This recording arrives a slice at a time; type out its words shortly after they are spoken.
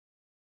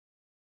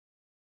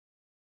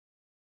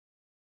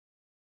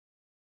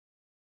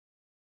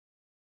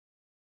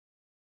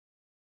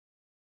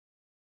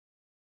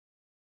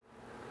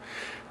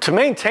To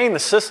maintain the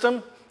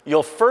system,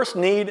 you'll first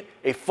need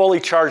a fully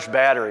charged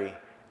battery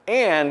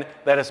and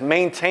that is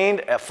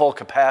maintained at full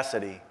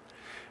capacity.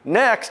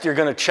 Next, you're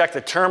going to check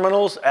the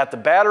terminals at the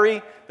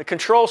battery, the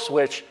control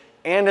switch,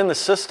 and in the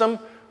system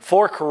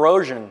for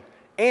corrosion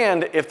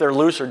and if they're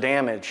loose or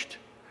damaged.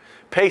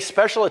 Pay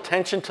special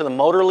attention to the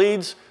motor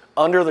leads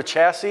under the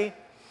chassis,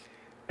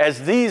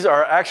 as these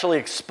are actually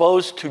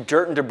exposed to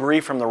dirt and debris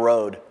from the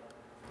road.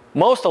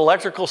 Most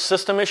electrical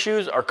system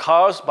issues are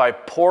caused by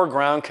poor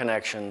ground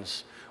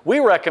connections. We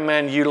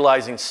recommend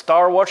utilizing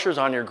star washers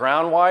on your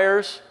ground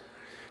wires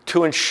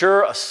to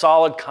ensure a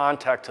solid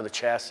contact to the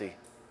chassis.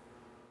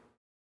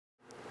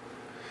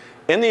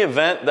 In the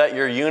event that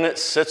your unit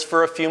sits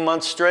for a few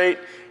months straight,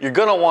 you're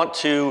going to want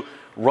to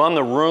run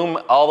the room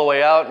all the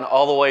way out and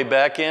all the way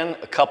back in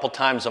a couple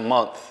times a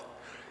month.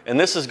 And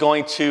this is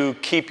going to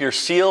keep your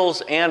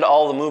seals and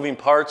all the moving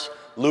parts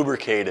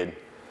lubricated.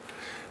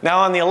 Now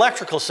on the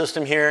electrical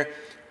system here,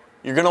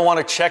 you're going to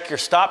want to check your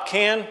stop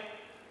can,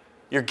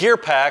 your gear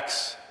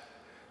packs,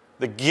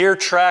 the gear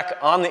track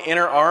on the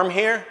inner arm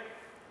here,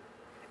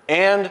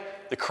 and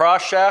the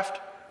cross shaft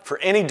for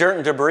any dirt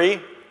and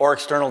debris or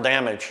external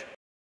damage.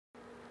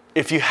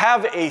 If you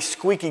have a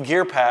squeaky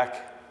gear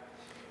pack,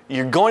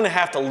 you're going to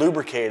have to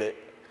lubricate it.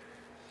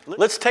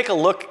 Let's take a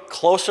look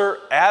closer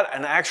at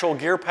an actual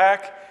gear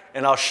pack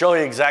and I'll show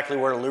you exactly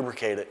where to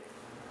lubricate it.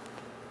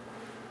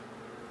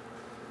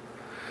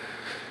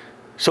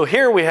 So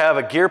here we have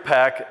a gear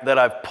pack that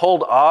I've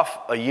pulled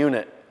off a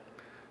unit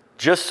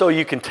just so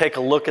you can take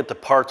a look at the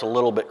parts a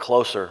little bit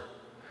closer.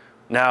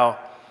 Now,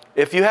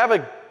 if you have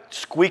a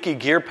squeaky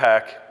gear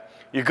pack,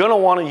 you're going to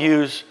want to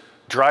use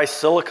dry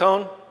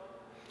silicone,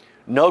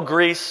 no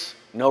grease,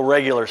 no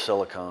regular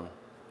silicone.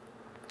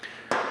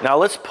 Now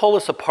let's pull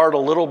this apart a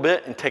little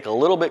bit and take a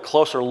little bit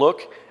closer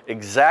look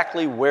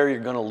exactly where you're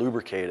going to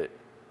lubricate it.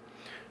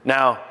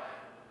 Now,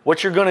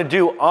 what you're going to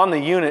do on the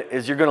unit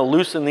is you're going to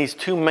loosen these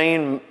two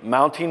main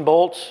mounting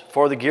bolts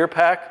for the gear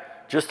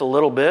pack just a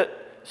little bit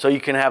so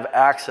you can have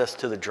access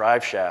to the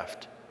drive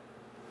shaft.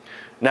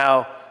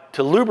 Now,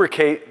 to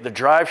lubricate the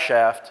drive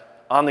shaft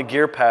on the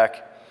gear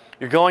pack,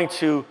 you're going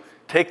to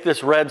take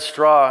this red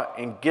straw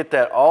and get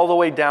that all the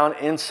way down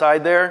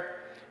inside there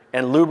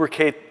and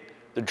lubricate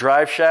the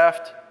drive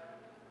shaft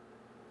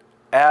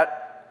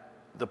at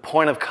the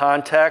point of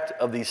contact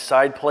of these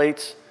side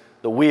plates,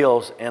 the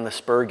wheels, and the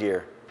spur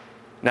gear.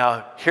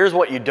 Now, here's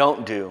what you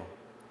don't do.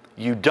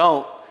 You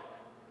don't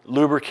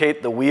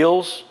lubricate the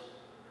wheels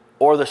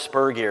or the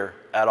spur gear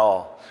at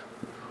all.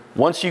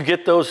 Once you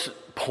get those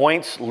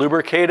points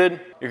lubricated,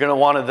 you're going to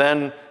want to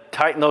then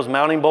tighten those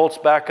mounting bolts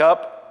back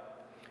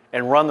up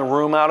and run the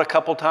room out a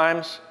couple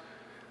times.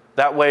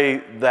 That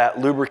way, that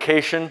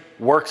lubrication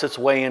works its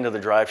way into the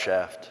drive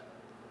shaft.